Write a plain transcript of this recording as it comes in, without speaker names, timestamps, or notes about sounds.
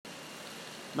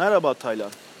Merhaba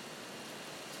Taylan.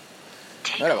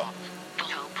 Merhaba.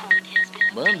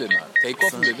 Bana mı dedin abi? Take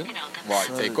off mu dedin? Vay,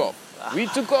 take off. We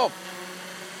took off.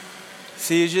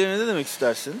 Seyircilere ne demek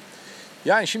istersin?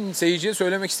 Yani şimdi seyirciye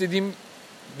söylemek istediğim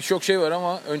birçok şey var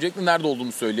ama öncelikle nerede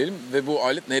olduğunu söyleyelim ve bu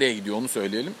alet nereye gidiyor onu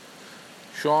söyleyelim.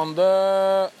 Şu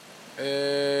anda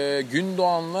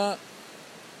Gündoğan'la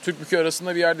Türkbükü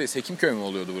arasında bir yerdeyiz. Hekimköy mü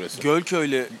oluyordu burası?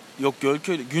 Gölköy.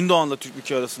 Gündoğan'la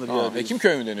Türkbükü arasında bir yerdeyiz.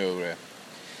 Hekimköy mü deniyor buraya?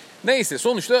 Neyse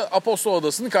sonuçta Apostol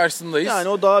Adası'nın karşısındayız. Yani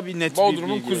o daha bir net Bodrum'un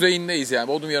bir bilgi. kuzeyindeyiz yani.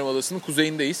 Bodrum Yarımadası'nın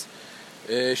kuzeyindeyiz.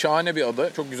 Şahane bir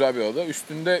ada. Çok güzel bir ada.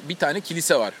 Üstünde bir tane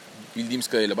kilise var. Bildiğimiz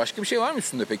kadarıyla. Başka bir şey var mı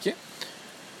üstünde peki?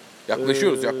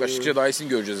 Yaklaşıyoruz. Yaklaştıkça daha iyisini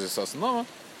göreceğiz esasında ama.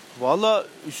 Valla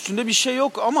üstünde bir şey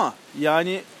yok ama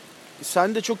yani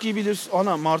sen de çok iyi bilirsin.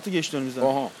 Ana martı geçti önümüzden.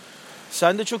 Aha.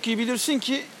 Sen de çok iyi bilirsin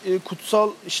ki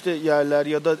kutsal işte yerler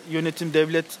ya da yönetim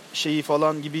devlet şeyi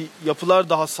falan gibi yapılar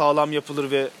daha sağlam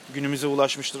yapılır ve günümüze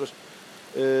ulaşmıştır.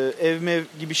 Ev mev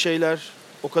gibi şeyler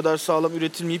o kadar sağlam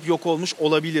üretilmeyip yok olmuş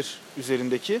olabilir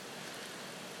üzerindeki.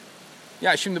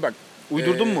 Ya şimdi bak.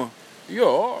 Uydurdun mu?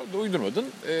 Yok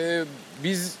uydurmadın.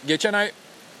 Biz geçen ay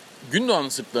Gündoğan'ın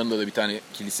sırtlarında da bir tane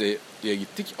kiliseye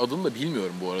gittik. Adını da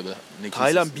bilmiyorum bu arada. Ne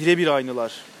Taylan birebir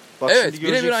aynılar. Bak evet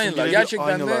birebir aynılar. Gerçekten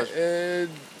aynılar. de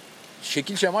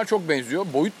şekil şemal çok benziyor.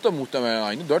 Boyut da muhtemelen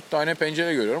aynı. 4 tane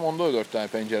pencere görüyorum. Onda da 4 tane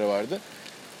pencere vardı.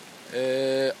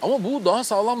 Ama bu daha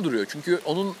sağlam duruyor. Çünkü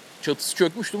onun çatısı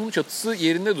çökmüştü. Bunun çatısı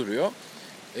yerinde duruyor.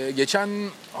 Geçen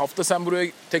hafta sen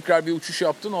buraya tekrar bir uçuş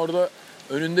yaptın. Orada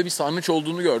önünde bir sarnıç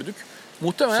olduğunu gördük.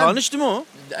 Muhtemelen... Sarnıç değil mi o?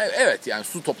 Evet yani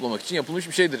su toplamak için yapılmış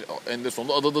bir şeydir. Eninde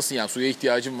sonunda adadasın yani suya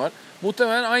ihtiyacın var.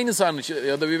 Muhtemelen aynı sarnıç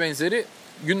ya da bir benzeri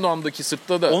Gündoğan'daki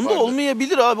sırtta da onda vardı.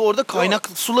 olmayabilir abi. Orada kaynak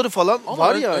suları falan ama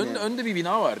var yani. Önde bir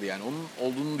bina vardı yani. Onun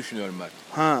olduğunu düşünüyorum ben.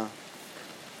 Ha.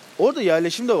 Orada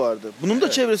yerleşim de vardı. Bunun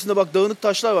da çevresinde bak dağınık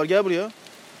taşlar var. Gel buraya.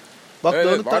 Bak evet,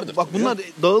 dağınık vardır, bak bunlar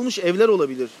dağılmış evler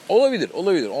olabilir.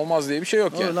 Olabilir. Olmaz diye bir şey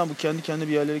yok yani. Lan bu kendi kendine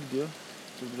bir yerlere gidiyor.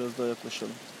 Dur biraz daha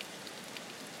yaklaşalım.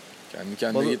 Kendi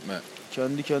kendine gitme.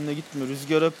 Kendi kendine gitme.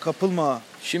 Rüzgara kapılma.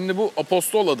 Şimdi bu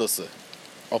Apostol Adası.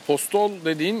 Apostol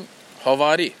dediğin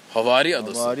Havari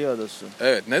Adası. Havari Adası.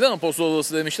 Evet. Neden Apostol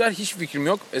Adası demişler? Hiç fikrim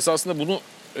yok. Esasında bunu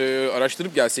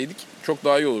araştırıp gelseydik çok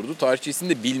daha iyi olurdu. Tarihçesini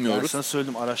de bilmiyoruz. Ben sana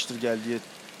söyledim araştır gel diye.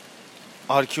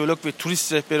 Arkeolog ve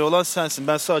turist rehberi olan sensin.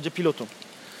 Ben sadece pilotum.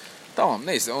 Tamam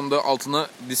neyse onu da altına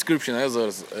description'a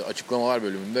yazarız. Açıklamalar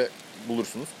bölümünde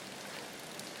bulursunuz.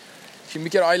 Şimdi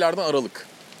bir kere aylardan Aralık.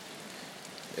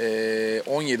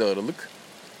 17 Aralık.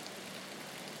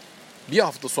 Bir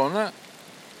hafta sonra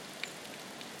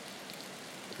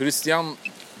Hristiyan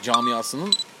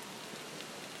camiasının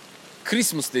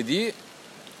Christmas dediği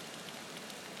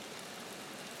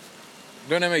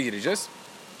döneme gireceğiz.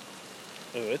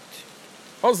 Evet.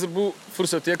 Hazır bu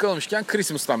fırsatı yakalamışken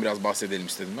Christmas'tan biraz bahsedelim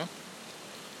istedim ben.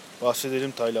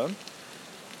 Bahsedelim Taylan.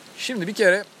 Şimdi bir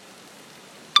kere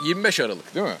 25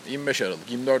 Aralık değil mi? 25 Aralık.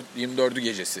 24'ü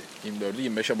gecesi.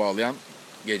 24'ü 25'e bağlayan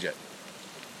gece.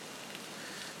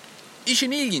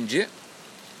 İşin ilginci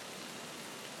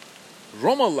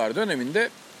Romalılar döneminde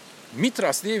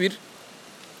Mitras diye bir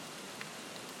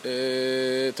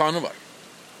tanrı var.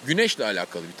 Güneşle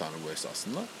alakalı bir tanrı bu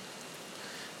esasında.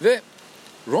 Ve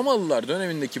Romalılar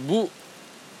dönemindeki bu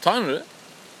tanrı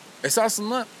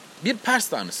esasında bir Pers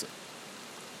tanrısı.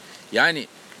 Yani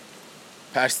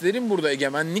Perslerin burada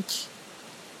egemenlik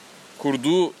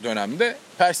kurduğu dönemde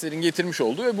Perslerin getirmiş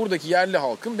olduğu ve buradaki yerli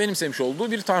halkın benimsemiş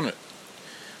olduğu bir tanrı.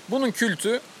 Bunun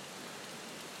kültü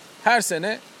her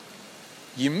sene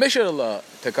 25 Aralık'a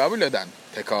tekabül eden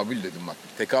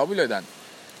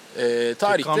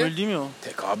tarihte... Tekamül değil mi o?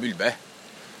 Tekabül be.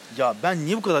 Ya ben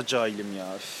niye bu kadar cahilim ya?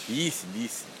 Değilsin.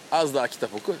 Az daha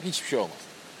kitap oku, hiçbir şey olmaz.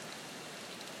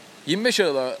 25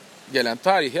 Aralık'a gelen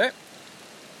tarihe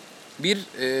bir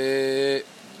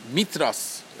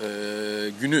Mitras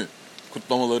günü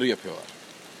kutlamaları yapıyorlar.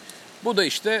 Bu da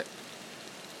işte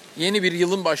yeni bir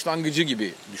yılın başlangıcı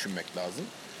gibi düşünmek lazım.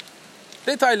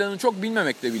 Detaylarını çok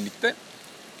bilmemekle birlikte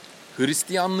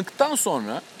Hristiyanlıktan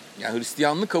sonra, yani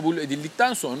Hristiyanlık kabul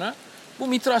edildikten sonra bu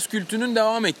Mitras kültünün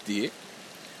devam ettiği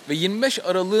ve 25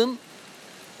 Aralık'ın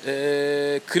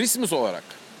Christmas olarak,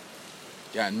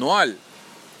 yani Noel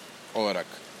olarak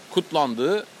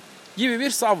kutlandığı gibi bir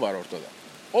sav var ortada.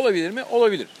 Olabilir mi?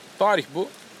 Olabilir. Tarih bu.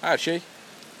 Her şey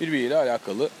birbiriyle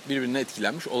alakalı, birbirine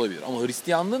etkilenmiş olabilir. Ama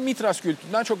Hristiyanlığın Mitras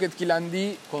kültüründen çok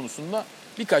etkilendiği konusunda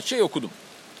birkaç şey okudum.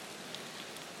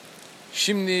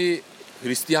 Şimdi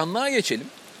Hristiyanlığa geçelim.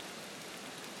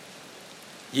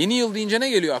 Yeni yıl deyince ne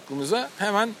geliyor aklımıza?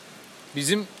 Hemen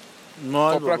bizim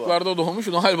Noel topraklarda Baba. doğmuş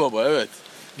Noel Baba, evet.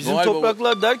 Bizim Noel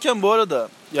topraklar derken bu arada,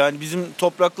 yani bizim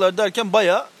topraklar derken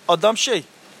bayağı adam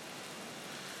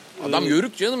Adam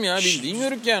yörük canım ya, bildiğin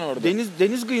yörük yani orada.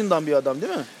 Deniz kıyından bir adam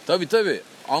değil mi? Tabii.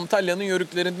 Antalya'nın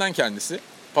yörüklerinden kendisi.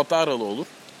 Pataralı olur.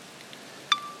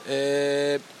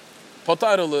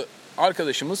 Pataralı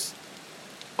arkadaşımız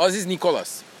Aziz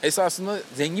Nikolas. Esasında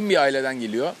zengin bir aileden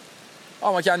geliyor.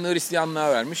 Ama kendini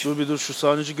Hristiyanlığa vermiş. Dur şu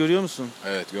sarnıcı görüyor musun?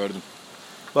 Evet, gördüm.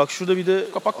 Bak şurada bir de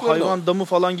Kapakları hayvan damı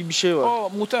falan gibi bir şey var. O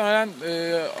muhtemelen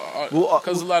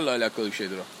kazılarla alakalı bir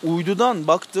şeydir o. Uydudan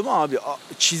baktım abi,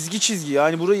 çizgi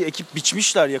yani burayı ekip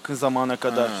biçmişler yakın zamana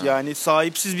kadar. Ha. Yani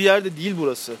sahipsiz bir yerde değil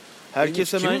burası.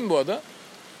 Herkes hemen... Kimin bu ada?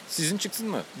 Sizin çıksın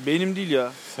mı? Benim değil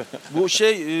ya. Bu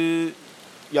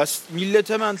ya millet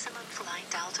hemen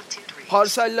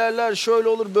parsellerler şöyle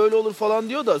olur böyle olur falan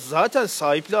diyor da zaten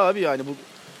sahipli abi, yani bu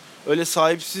öyle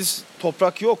sahipsiz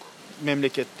toprak yok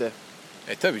memlekette.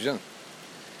 Tabii canım.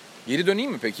 Geri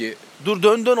döneyim mi peki? Dur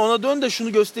dön ona dön de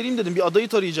şunu göstereyim dedim. Bir adayı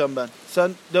tarayacağım ben.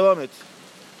 Sen devam et.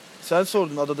 Sen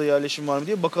sordun adada yerleşim var mı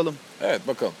diye, bakalım. Evet,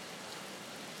 bakalım.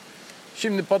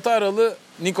 Şimdi Pataralı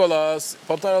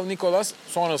Nikolas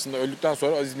sonrasında öldükten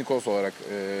sonra Aziz Nikolas olarak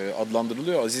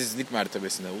adlandırılıyor. Azizlik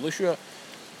mertebesine ulaşıyor.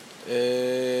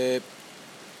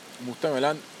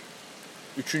 Muhtemelen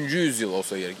 3. yüzyıl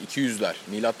olsa gerek. 200'ler.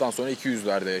 Milattan sonra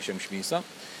 200'lerde yaşamış bir insan.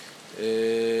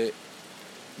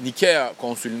 Nikea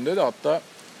konsülünde de hatta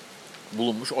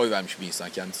bulunmuş, oy vermiş bir insan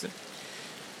kendisi.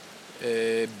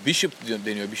 Bishop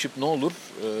deniyor. Bishop ne olur?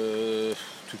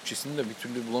 Türkçesini de bir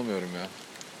türlü bulamıyorum ya.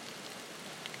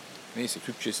 Neyse,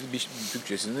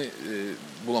 Türkçesini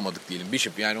bulamadık diyelim.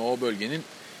 Bishop yani o bölgenin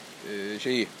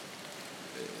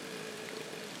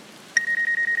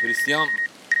Hristiyan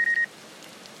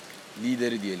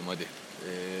lideri diyelim hadi.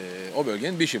 O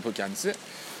bölgenin bishop'ı kendisi.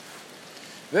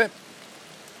 Ve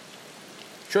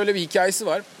şöyle bir hikayesi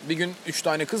var. Bir gün 3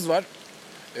 tane kız var.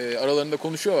 Aralarında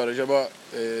konuşuyorlar. Acaba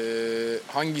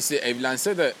hangisi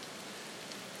evlense de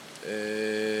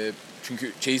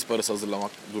çünkü çeyiz parası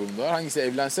hazırlamak durumunda. Hangisi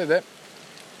evlense de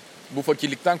bu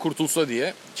fakirlikten kurtulsa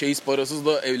diye. Çeyiz parasız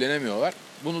da evlenemiyorlar.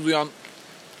 Bunu duyan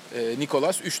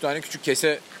Nikolas 3 tane küçük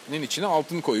kesenin içine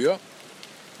altın koyuyor.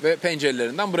 Ve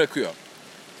pencerelerinden bırakıyor.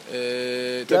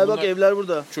 Gel bak, evler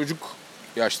burada. Çocuk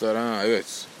yaşlar, evet,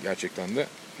 gerçekten de.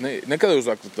 Ne kadar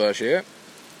uzaklıkta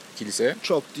kiliseye?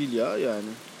 Çok değil ya yani.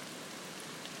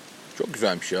 Çok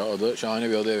güzelmiş ya, ada şahane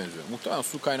bir adaya benziyor. Muhtemelen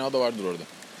su kaynağı da vardır orada.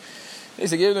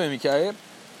 Neyse, geri dönelim hikayeye.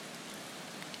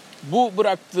 Bu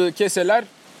bıraktığı keseler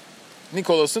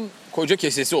Nikolas'ın koca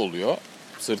kesesi oluyor.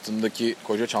 Sırtındaki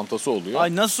koca çantası oluyor.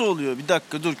 Ay nasıl oluyor? Bir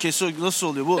dakika dur, nasıl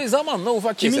oluyor bu? Zamanla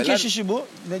ufak keseler. Kimin keşişi bu?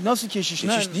 Nasıl keşiş?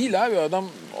 Keşiş değil abi, adam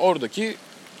oradaki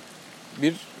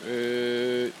bir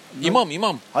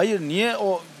imam. Hayır, niye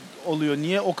o oluyor?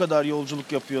 Niye o kadar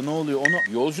yolculuk yapıyor? Ne oluyor?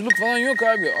 Yolculuk falan yok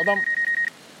abi. Adam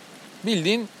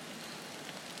bildiğin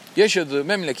yaşadığı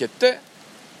memlekette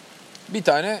bir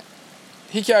tane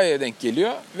hikayeye denk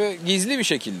geliyor ve gizli bir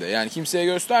şekilde, yani kimseye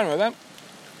göstermeden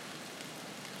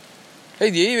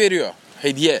hediyeyi veriyor.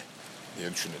 Hediye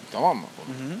diye düşünelim, tamam mı?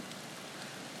 Hı.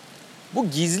 Bu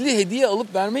gizli hediye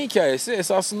alıp verme hikayesi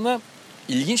esasında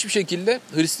ilginç bir şekilde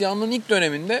Hristiyanlığın ilk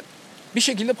döneminde bir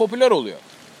şekilde popüler oluyor.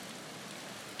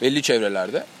 Belli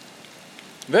çevrelerde.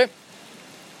 Ve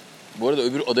bu arada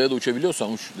öbür adaya da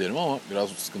uçabiliyorsan uç derim ama biraz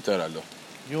sıkıntı herhalde o.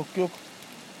 Yok.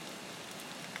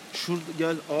 Şurada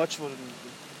gel, ağaç var önümüzde.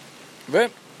 Ve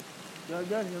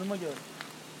gel yanıma gel.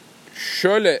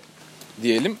 Şöyle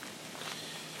diyelim.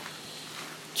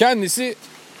 Kendisi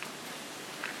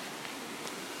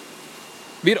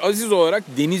bir aziz olarak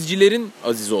denizcilerin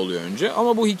azizi oluyor önce.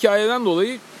 Ama bu hikayeden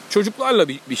dolayı çocuklarla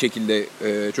bir şekilde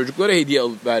çocuklara hediye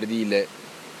alıp verdiğiyle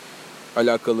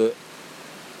alakalı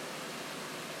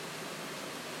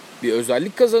bir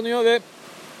özellik kazanıyor ve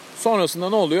sonrasında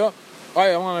ne oluyor?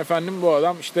 Ay aman efendim, bu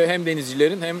adam işte hem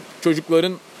denizcilerin hem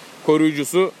çocukların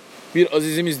koruyucusu bir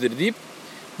azizimizdir deyip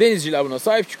denizciler buna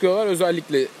sahip çıkıyorlar.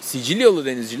 Özellikle Sicilyalı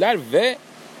denizciler ve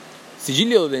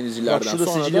Sicilyalı denizcilerden sonra da...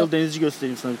 Bak şurada Sicilyalı denizci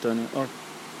göstereyim sana bir tane.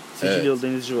 Sicilyalı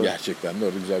denizci var. Gerçekten de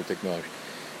orada güzel bir tekne varmış.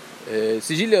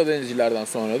 Sicilyalı denizcilerden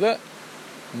sonra da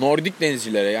Nordik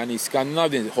denizcilere, yani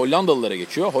İskandinav denizcileri, Hollandalılara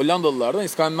geçiyor. Hollandalılardan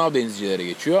İskandinav denizcilere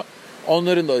geçiyor.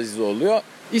 Onların da azizi oluyor.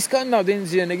 İskandinav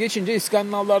denizcilerine geçince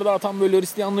İskandinavlar daha tam böyle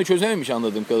Hristiyanlığı çözememiş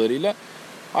anladığım kadarıyla.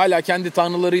 Hala kendi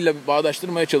tanrılarıyla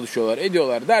bağdaştırmaya çalışıyorlar,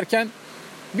 ediyorlar derken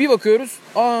bir bakıyoruz,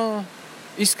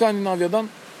 İskandinavya'dan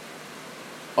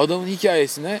adamın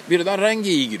hikayesine birden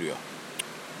rengeyi giriyor.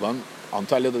 Lan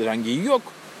Antalya'da rengeyi yok.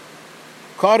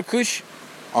 Kar, kış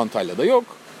Antalya'da yok.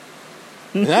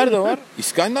 Nerede var?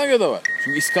 İskandinavya'da var.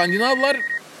 Çünkü İskandinavlar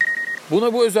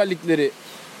buna bu özellikleri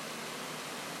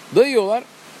dayıyorlar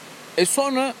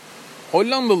Sonra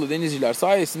Hollandalı denizciler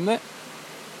sayesinde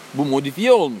bu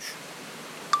modifiye olmuş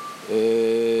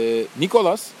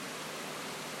Nicholas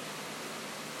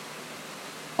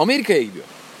Amerika'ya gidiyor.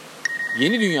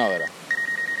 Yeni dünyalara.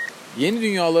 Yeni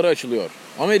dünyalara açılıyor.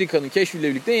 Amerika'nın keşfiyle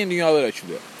birlikte yeni dünyalara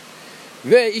açılıyor.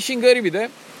 Ve işin garibi de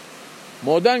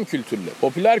modern kültürle,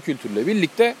 popüler kültürle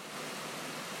birlikte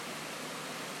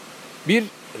bir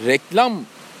reklam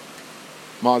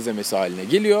malzemesi haline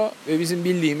geliyor. Ve bizim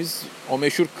bildiğimiz o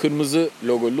meşhur kırmızı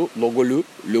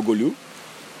logolu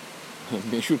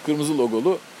meşhur kırmızı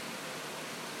logolu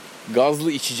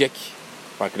gazlı içecek.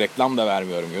 Bak reklam da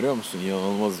vermiyorum, görüyor musun?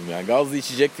 İnanılmazım ya. Gazlı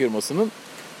içecek firmasının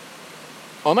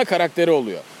ana karakteri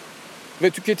oluyor. Ve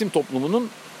tüketim toplumunun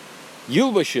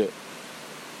yılbaşı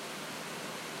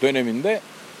döneminde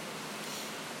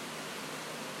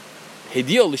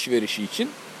hediye alışverişi için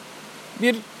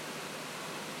bir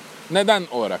neden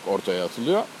olarak ortaya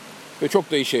atılıyor. Ve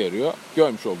çok da işe yarıyor.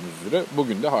 Görmüş olduğunuz üzere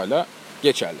bugün de hala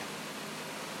geçerli.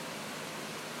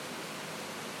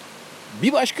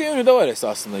 Bir başka yönü de var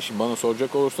esasında, şimdi bana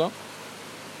soracak olursan.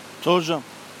 Soracağım.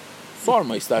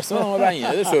 Sorma istersen ama ben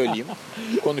yine de söyleyeyim.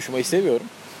 Konuşmayı seviyorum.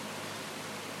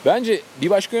 Bence bir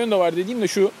başka yön de var dediğim de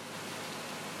şu.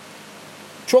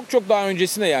 Çok çok daha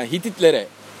öncesine, yani Hititlere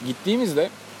gittiğimizde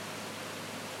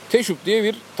Teşup diye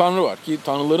bir tanrı var ki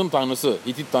tanrıların tanrısı,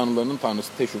 Hitit tanrılarının tanrısı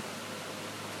Teşup.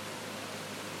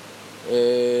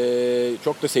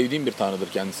 Çok da sevdiğim bir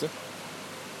tanrıdır kendisi.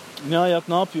 Ne ayak,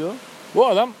 ne yapıyor? Bu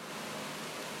adam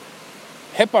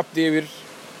Hepat diye bir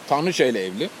tanrıça ile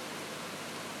evli.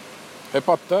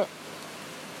 Hepat da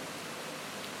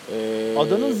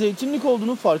adanın zeytinlik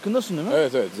olduğunun farkındasın değil mi?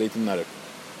 Evet, zeytinler hep.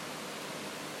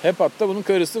 Hepat da bunun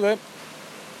karısı ve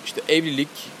işte evlilik,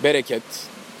 bereket,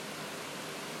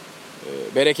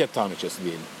 bereket tanrıçası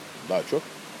diyelim daha çok.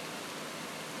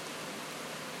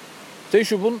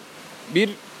 Teşub'un bir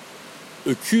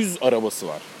öküz arabası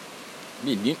var.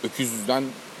 Bildiğin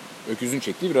öküzün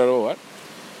çektiği bir araba var.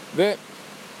 Ve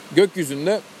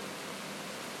gökyüzünde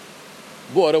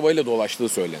bu arabayla dolaştığı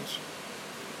söylenir.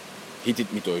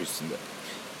 Hitit mitolojisinde.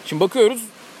 Şimdi bakıyoruz.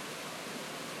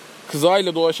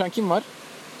 Kızağıyla dolaşan kim var?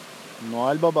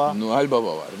 Noel Baba. Noel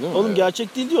Baba var değil mi? Oğlum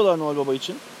gerçek değil diyorlar Noel Baba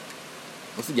için.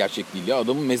 Nasıl gerçek değil ya?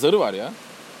 Adamın mezarı var ya.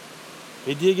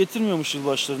 Hediye getirmiyormuş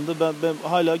yılbaşlarında. Ben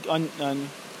hala yani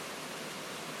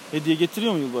hediye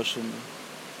getiriyor mu yılbaşlarında?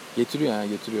 Getiriyor.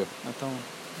 Ha, tamam.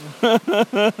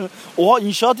 Oha,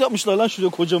 inşaat yapmışlar lan şuraya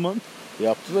kocaman.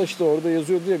 Yaptı da işte orada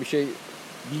yazıyordu ya bir şey.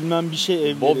 Bilmem bir şey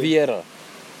evleri. Boviera.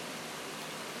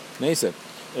 Neyse.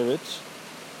 Evet.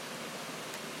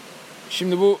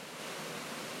 Şimdi bu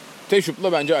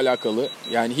Teşup'la bence alakalı.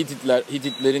 Yani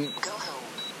Hititlerin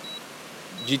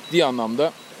ciddi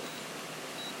anlamda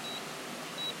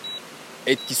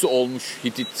etkisi olmuş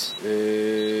Hitit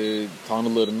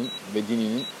tanrılarının ve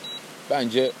dininin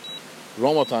bence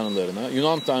Roma tanrılarına,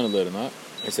 Yunan tanrılarına,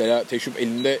 mesela Teşup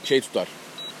elinde şey tutar,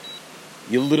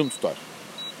 yıldırım tutar.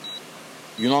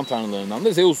 Yunan tanrılarından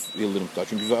da Zeus yıldırım tutar.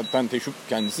 Çünkü zaten Teşup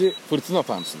kendisi fırtına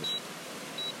tanrısıdır.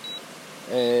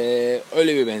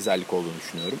 Öyle bir benzerlik olduğunu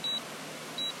düşünüyorum.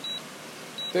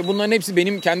 Ve bunların hepsi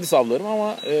benim kendi savlarım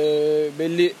ama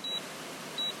belli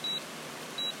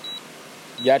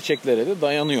gerçeklere de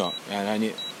dayanıyor. Yani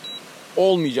hani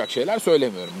olmayacak şeyler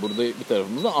söylemiyorum. Burada bir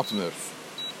tarafımızdan atmıyoruz.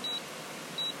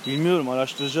 Bilmiyorum,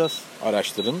 araştıracağız.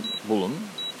 Araştırın, bulun.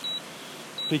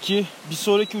 Peki bir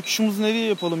sonraki uçuşumuzu nereye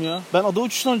yapalım ya? Ben ada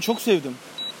uçuşlarını çok sevdim.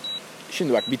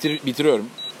 Şimdi bak bitiriyorum.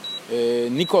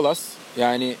 Nicholas,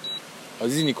 yani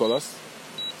Aziz Nicholas.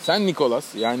 Sen Nicholas,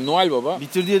 yani Noel Baba.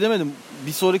 Bitir diye demedim.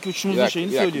 Bir sonraki uçuşumuzun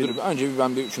şeyini söyleyelim. Önce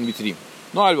ben şunu bitireyim.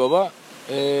 Noel Baba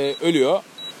ölüyor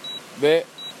ve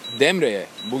Demre'ye,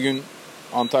 bugün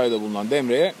Antalya'da bulunan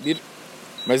Demre'ye bir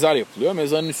mezar yapılıyor.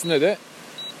 Mezarın üstüne de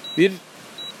bir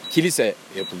kilise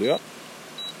yapılıyor.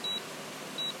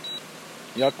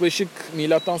 Yaklaşık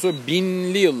milattan sonra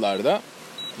 1000'li yıllarda,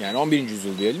 yani 11.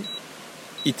 yüzyıl diyelim,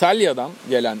 İtalya'dan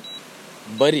gelen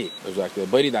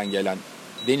özellikle Bari'den gelen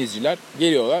denizciler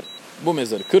geliyorlar. Bu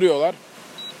mezarı kırıyorlar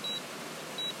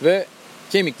ve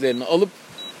kemiklerini alıp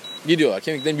gidiyorlar.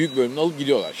 Kemiklerin büyük bölümünü alıp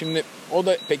gidiyorlar. Şimdi o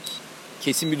da pek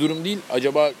kesin bir durum değil.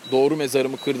 Acaba doğru mezarı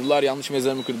mı kırdılar, yanlış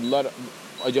mezarı mı kırdılar?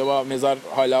 Acaba mezar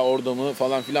hala orada mı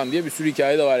falan filan diye bir sürü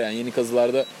hikaye de var yani. Yeni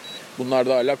kazılarda bunlar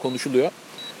da hala konuşuluyor.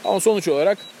 Ama sonuç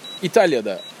olarak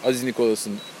İtalya'da Aziz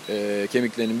Nikolas'ın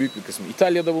kemiklerinin büyük bir kısmı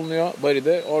İtalya'da bulunuyor.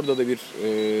 Bari'de, orada da bir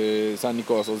San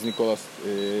Nikolas, Aziz Nikolas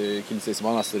kilisesi,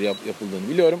 manastırı yapıldığını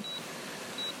biliyorum.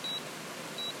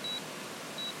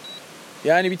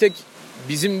 Yani bir tek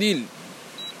bizim değil,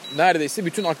 neredeyse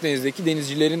bütün Akdeniz'deki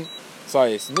denizcilerin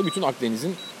sayesinde bütün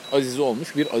Akdeniz'in azizi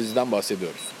olmuş bir Aziz'den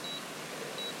bahsediyoruz.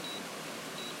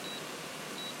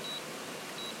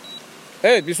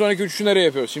 Evet, bir sonraki uçuşu nereye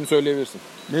yapıyoruz? Şimdi söyleyebilirsin.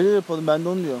 Nereye yapalım? Ben de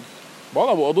onu diyorum.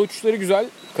 Valla bu ada uçuşları güzel.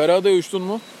 Karaada'ya uçtun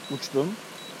mu? Uçtum.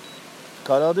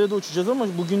 Karadağ'a da uçacağız ama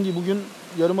bugün değil. Bugün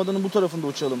Yarımada'nın bu tarafında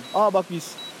uçalım. Aa bak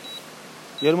biz.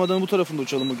 Yarımada'nın bu tarafında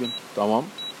uçalım bugün. Tamam.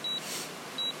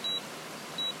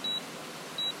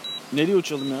 Nereye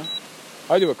uçalım ya?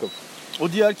 Hadi bakalım.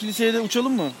 O diğer kiliseye de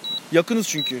uçalım mı? Yakınız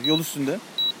çünkü yol üstünde.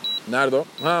 Nerede o?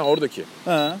 Ha, oradaki.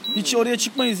 He. Hiç oraya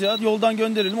çıkmayız ya. Yoldan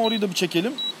gönderelim. Orayı da bir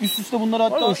çekelim. Üst üste bunları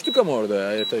hatta... Ama uçtuk ama orada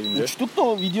ya yeterince. Uçtuk da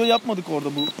o video yapmadık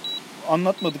orada bu.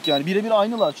 Anlatmadık yani. Birebir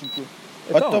aynılar çünkü.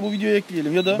 Hatta tamam. bu videoyu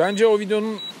ekleyelim ya da... Bence o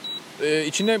videonun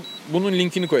içine bunun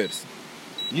linkini koyarız.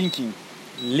 Linking.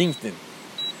 LinkedIn.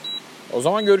 O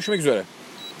zaman görüşmek üzere.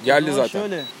 Geldi zaten.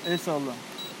 Şöyle el salla.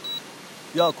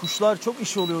 Ya kuşlar çok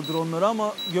iş oluyordur onlara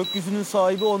ama gökyüzünün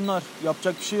sahibi onlar.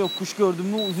 Yapacak bir şey yok. Kuş gördün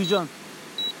mü uzayacaksın.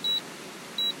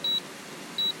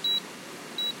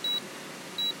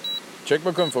 Çek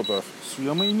bakalım fotoğraf.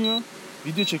 Suya mı iniyor?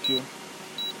 Video çekiyor.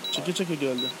 Çeke çeke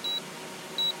geldi.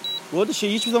 Bu arada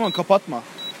şeyi hiçbir zaman kapatma.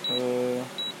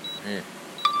 İyi.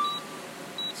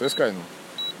 Ses kaydı mı?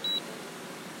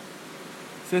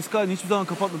 Ses kaydını hiçbir zaman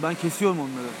kapatma. Ben kesiyorum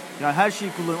onları. Yani her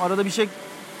şeyi kullanıyorum. Arada bir şey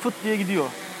fıt diye gidiyor.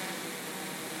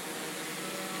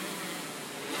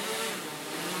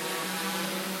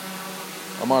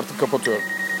 Ama artık kapatıyorum.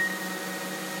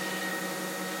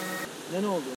 Ne oldu?